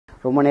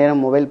ரொம்ப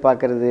நேரம் மொபைல்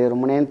பார்க்குறது,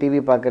 ரொம்ப நேரம் டிவி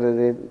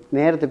பார்க்குறது,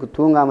 நேரத்துக்கு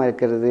தூங்காமல்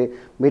இருக்கிறது,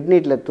 மிட்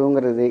நைட்டில்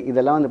தூங்குறது,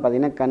 இதெல்லாம் வந்து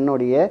பார்த்திங்கன்னா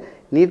கண்ணுடைய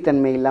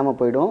நீர்த்தன்மை இல்லாமல்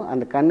போயிடும்.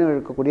 அந்த கண்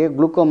இருக்கக்கூடிய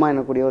குளுக்கோமா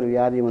எனக்கூடிய ஒரு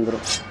வியாதி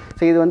வந்துடும்.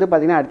 ஸோ இது வந்து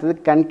பார்த்திங்கன்னா அடுத்தது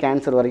கண்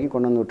கேன்சர் வரைக்கும்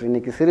கொண்டு வந்து விட்டுரும்.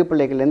 இன்றைக்கி சிறு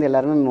பிள்ளைகள்லேருந்து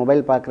எல்லாருமே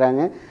மொபைல்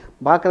பார்க்குறாங்க.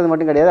 பார்க்குறது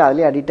மட்டும் கிடையாது,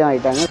 அதுலேயே அடிக்டாக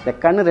ஆகிட்டாங்க. இந்த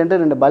கண்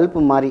ரெண்டு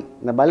பல்பு மாதிரி,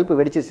 இந்த பல்பு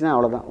வெடிச்சிச்சுன்னா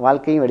அவ்வளோதான்,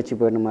 வாழ்க்கையும் வெடிச்சு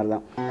போயிடும் மாதிரி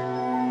தான்.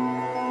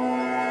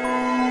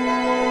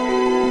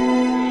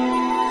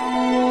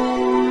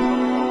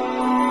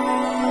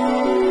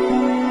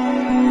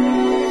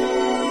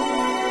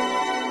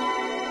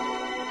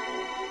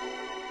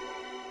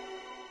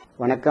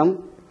 வணக்கம்.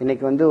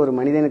 இன்றைக்கி வந்து ஒரு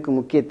மனிதனுக்கு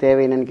முக்கிய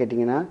தேவை என்னன்னு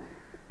கேட்டிங்கன்னா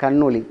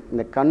கண்ணொளி.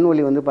 இந்த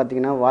கண்ணொளி வந்து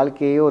பார்த்திங்கன்னா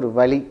வாழ்க்கையே ஒரு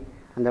வலி.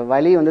 அந்த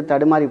வலி வந்து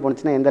தடுமாறி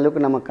போணுச்சுன்னா எந்த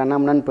அளவுக்கு நம்ம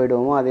கண்ணாமண்ணான்னு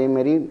போயிடுவோமோ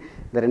அதேமாரி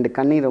இந்த ரெண்டு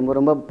கண்ணையும் ரொம்ப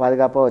ரொம்ப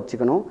பாதுகாப்பாக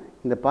வச்சுக்கணும்.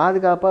 இந்த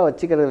பாதுகாப்பாக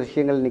வச்சுக்கிற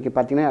விஷயங்கள் இன்றைக்கி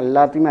பார்த்திங்கன்னா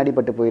எல்லாத்தையுமே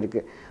அடிபட்டு போயிருக்கு.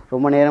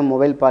 ரொம்ப நேரம்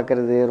மொபைல்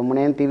பார்க்குறது, ரொம்ப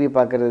நேரம் டிவி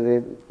பார்க்குறது,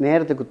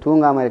 நேரத்துக்கு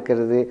தூங்காமல்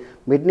இருக்கிறது,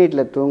 மிட்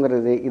நைட்டில்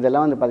தூங்குறது,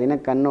 இதெல்லாம் வந்து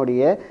பார்த்திங்கன்னா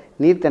கண்ணுடைய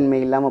நீர்த்தன்மை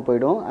இல்லாமல்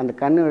போயிடும். அந்த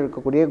கண்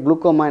இருக்கக்கூடிய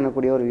குளுக்கோமா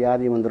எனக்கூடிய ஒரு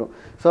வியாதி வந்துடும்.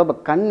 ஸோ அப்போ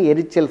கண்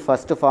எரிச்சல்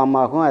ஃபஸ்ட்டு ஃபார்ம்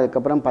ஆகும்.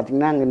 அதுக்கப்புறம்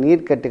பார்த்திங்கன்னா அங்கே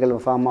நீர்க்கட்டுகள்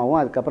ஃபார்ம் ஆகும்.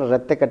 அதுக்கப்புறம்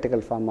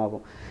இரத்தக்கட்டுகள் ஃபார்ம்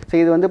ஆகும். ஸோ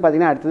இது வந்து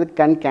பார்த்திங்கன்னா அடுத்தது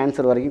கண்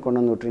கேன்சர் வரைக்கும்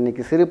கொண்டு வந்து விட்டுரும்.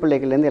 இன்றைக்கி சிறு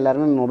பிள்ளைகள்லேருந்து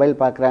எல்லாருமே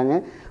மொபைல் பார்க்குறாங்க.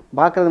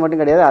 பார்க்குறது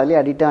மட்டும் கிடையாது, அதுலேயே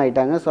அடிக்டாக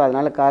ஆகிட்டாங்க. ஸோ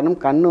அதனால்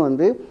காரணம் கண்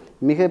வந்து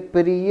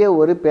மிகப்பெரிய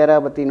ஒரு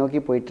பேராபத்தை நோக்கி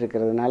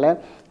போயிட்டுருக்கிறதுனால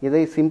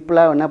இதை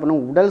சிம்பிளாக என்ன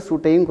பண்ணணும், உடல்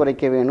சூட்டையும்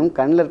குறைக்க வேணும்,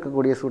 கண்ணில்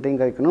இருக்கக்கூடிய சூட்டையும்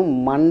குறைக்கணும்.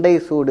 மண்டை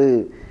சூடு,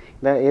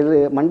 இந்த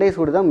மண்டை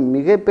சூடு தான்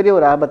மிகப்பெரிய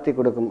ஒரு ஆபத்தை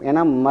கொடுக்கும்.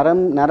 ஏன்னா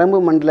நரம்பு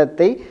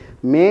மண்டலத்தை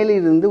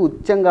மேலிருந்து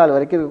உச்சங்கால்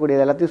வரைக்கும்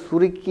இருக்கக்கூடிய எல்லாத்தையும்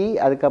சுருக்கி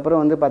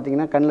அதுக்கப்புறம் வந்து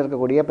பார்த்திங்கன்னா கண்ணில்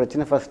இருக்கக்கூடிய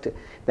பிரச்சனை ஃபஸ்ட்டு.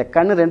 இந்த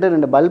கண்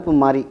ரெண்டு பல்பு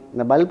மாதிரி,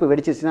 இந்த பல்பு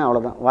வெடிச்சிச்சுன்னா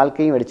அவ்வளோதான்,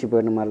 வாழ்க்கையும் வெடிச்சு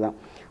போயிடும் மாதிரி தான்.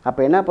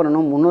 அப்போ என்ன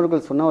பண்ணணும்,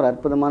 முன்னோர்கள் சொன்ன ஒரு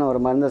அற்புதமான ஒரு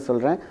மருந்தை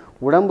சொல்கிறேன்.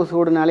 உடம்பு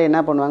சூடுனாலே என்ன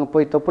பண்ணுவாங்க,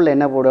 போய் தொப்புள்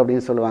எண்ணெய் போடு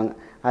அப்படின்னு சொல்லுவாங்க.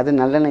 அது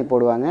நல்லெண்ணெய்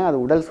போடுவாங்க, அது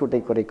உடல்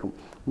சூட்டை குறைக்கும்.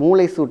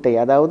 மூளை சூட்டை,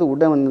 அதாவது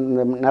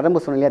இந்த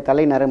நரம்பு சொன்ன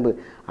தலை நரம்பு,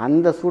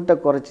 அந்த சூட்டை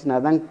குறைச்சினா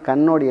தான்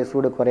கண்ணோடைய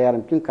சூடு குறைய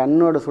ஆரம்பிக்கும்.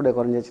 கண்ணோட சூடை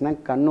குறைஞ்சிச்சுன்னா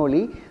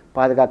கண்ணொளி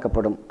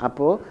பாதுகாக்கப்படும்.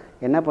 அப்போது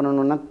என்ன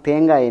பண்ணணும்னா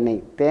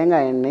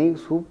தேங்காய் எண்ணெய்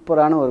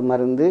சூப்பரான ஒரு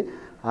மருந்து,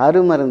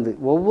 அருமருந்து.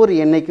 ஒவ்வொரு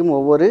எண்ணெய்க்கும்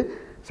ஒவ்வொரு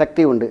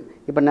சக்தி உண்டு.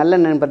 இப்போ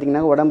நல்லெண்ணெய்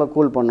பார்த்திங்கன்னா உடம்பை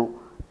கூல் பண்ணும்.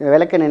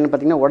 விளக்கெண்ணெய்னு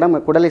பார்த்திங்கன்னா உடம்பை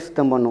குடலை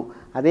சுத்தம் பண்ணும்.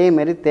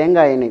 அதேமாரி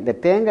தேங்காய் எண்ணெய், இந்த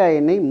தேங்காய்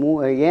எண்ணெய்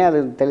ஏன் அது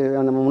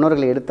அந்த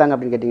முன்னோர்கள் எடுத்தாங்க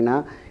அப்படின்னு கேட்டிங்கன்னா,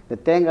 இந்த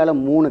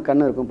தேங்காயில் 3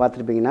 கண் இருக்கும்,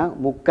 பார்த்துருப்பீங்கன்னா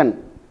முக்கண்.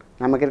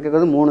 நமக்கு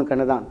இருக்கிறது 3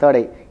 கண் தான்,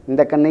 தேர்டை.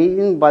 இந்த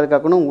கண்ணையும்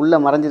பாதுகாக்கணும். உள்ளே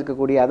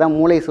மறைஞ்சிருக்கக்கூடிய அதான்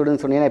மூளை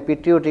சூடுன்னு சொன்னீங்கன்னா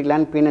பிட்யூட்டரி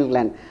கிளாண்ட், பீனல்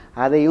கிளாண்ட்,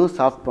 அதையும்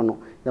சாஃப்ட் பண்ணும்.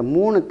 இந்த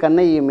 3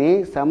 கண்ணையுமே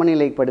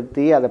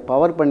சமநிலைப்படுத்தி அதை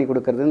பவர் பண்ணி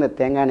கொடுக்கறது இந்த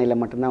தேங்காய் எண்ணெயில்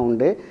மட்டும்தான்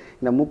உண்டு.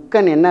 இந்த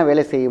முக்கண் என்ன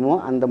வேலை செய்யுமோ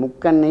அந்த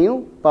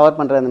முக்கண்ணையும் பவர்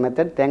பண்ணுற அந்த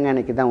மெத்தட் தேங்காய்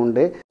எண்ணெய்க்கு தான்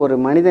உண்டு. ஒரு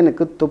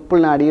மனிதனுக்கு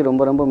தொப்புள் நாடி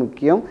ரொம்ப ரொம்ப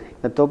முக்கியம்.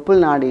 இந்த தொப்புள்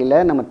நாடியில்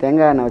நம்ம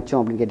தேங்காய் எண்ணெய் வச்சோம்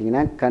அப்படின்னு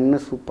கேட்டிங்கன்னா கண்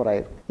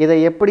சூப்பராகிடும். இதை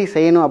எப்படி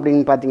செய்யணும்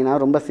அப்படின்னு பார்த்தீங்கன்னா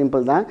ரொம்ப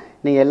சிம்பிள் தான்.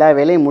 நீங்கள் எல்லா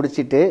வேலையும்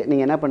முடிச்சுட்டு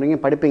நீங்கள் என்ன பண்ணுறீங்க,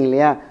 படுப்பீங்க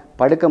இல்லையா,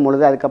 படுக்கும்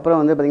பொழுது அதுக்கப்புறம்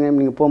வந்து பார்த்திங்கன்னா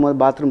நீங்கள் போகும்போது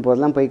பாத்ரூம்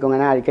போகிறதுலாம்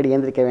போய்க்கோங்கன்னா அடிக்கடி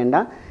ஏந்திரிக்க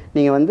வேண்டாம்.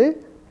 நீங்கள் வந்து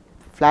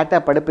ஃப்ளாட்டாக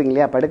படுப்பீங்க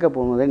இல்லையா, படுக்க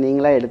போகும்போது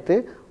நீங்களாக எடுத்து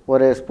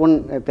ஒரு ஸ்பூன்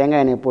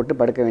தேங்காய் எண்ணெய் போட்டு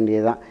படுக்க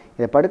வேண்டியது தான்.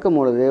 இதை படுக்கும்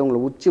பொழுது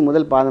உங்களுக்கு உச்சி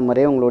முதல் பாதம்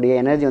வரை உங்களுடைய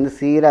எனர்ஜி வந்து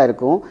சீராக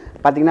இருக்கும்.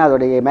 பார்த்திங்கன்னா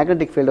அதோடைய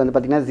மேக்னெட்டிக் ஃபீல்டு வந்து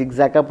பார்த்திங்கன்னா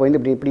ஜிக்ஸாக்காக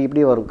போயிட்டு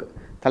இப்படி வரும்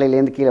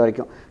தலையிலேருந்து கீழே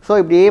வரைக்கும். ஸோ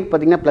இப்படியே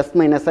பார்த்திங்கன்னா ப்ளஸ்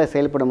மைனஸாக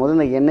செயல்படும் போது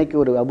இந்த எண்ணெய்க்கு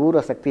ஒரு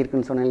அபூர்வ சக்தி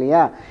இருக்குன்னு சொன்னேன்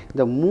இல்லையா.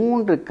 இந்த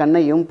 3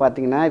 கண்ணையும்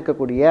பார்த்திங்கன்னா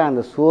இருக்கக்கூடிய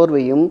அந்த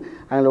சோர்வையும்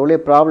அதில் உள்ள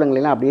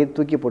ப்ராப்ளங்களெல்லாம் அப்படியே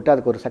தூக்கி போட்டு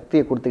அதுக்கு ஒரு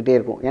சக்தியை கொடுத்துக்கிட்டே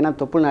இருக்கும். ஏன்னா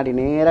தொப்புள் நாடி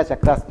நேராக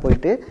சக்ராஸ்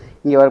போயிட்டு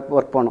இங்கே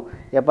ஒர்க் பண்ணும்.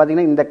 இப்போ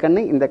பார்த்திங்கன்னா இந்த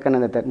கண் இந்த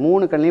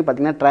 3 கண்ணையும்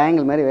பார்த்திங்கன்னா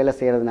ட்ரையாங்கிள் மாதிரி வேலை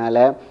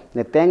செய்கிறதுனால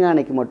இந்த தேங்காய்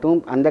எண்ணெய்க்கு மட்டும்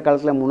அந்த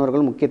காலத்தில்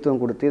முன்னோர்கள்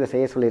முக்கியத்துவம் கொடுத்து இதை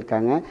செய்ய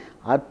சொல்லியிருக்காங்க.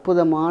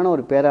 அற்புதமான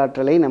ஒரு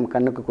பேராற்றலை நம்ம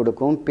கண்ணுக்கு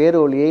கொடுக்கும்,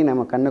 பேரொழியை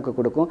நம்ம கண்ணுக்கு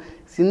கொடுக்கும்,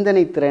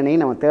 சிந்தனை திறனை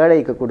நம்ம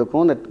தேடைக்கு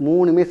கொடுக்கும். இந்த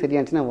 3மே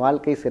சரியாச்சுன்னா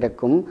வாழ்க்கை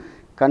சிறக்கும்.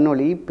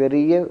 கண்ணொளி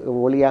பெரிய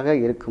ஒளியாக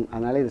இருக்கும்.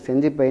 அதனால் இதை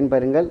செஞ்சு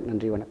பயன்பெறுங்கள்.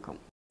 நன்றி, வணக்கம்.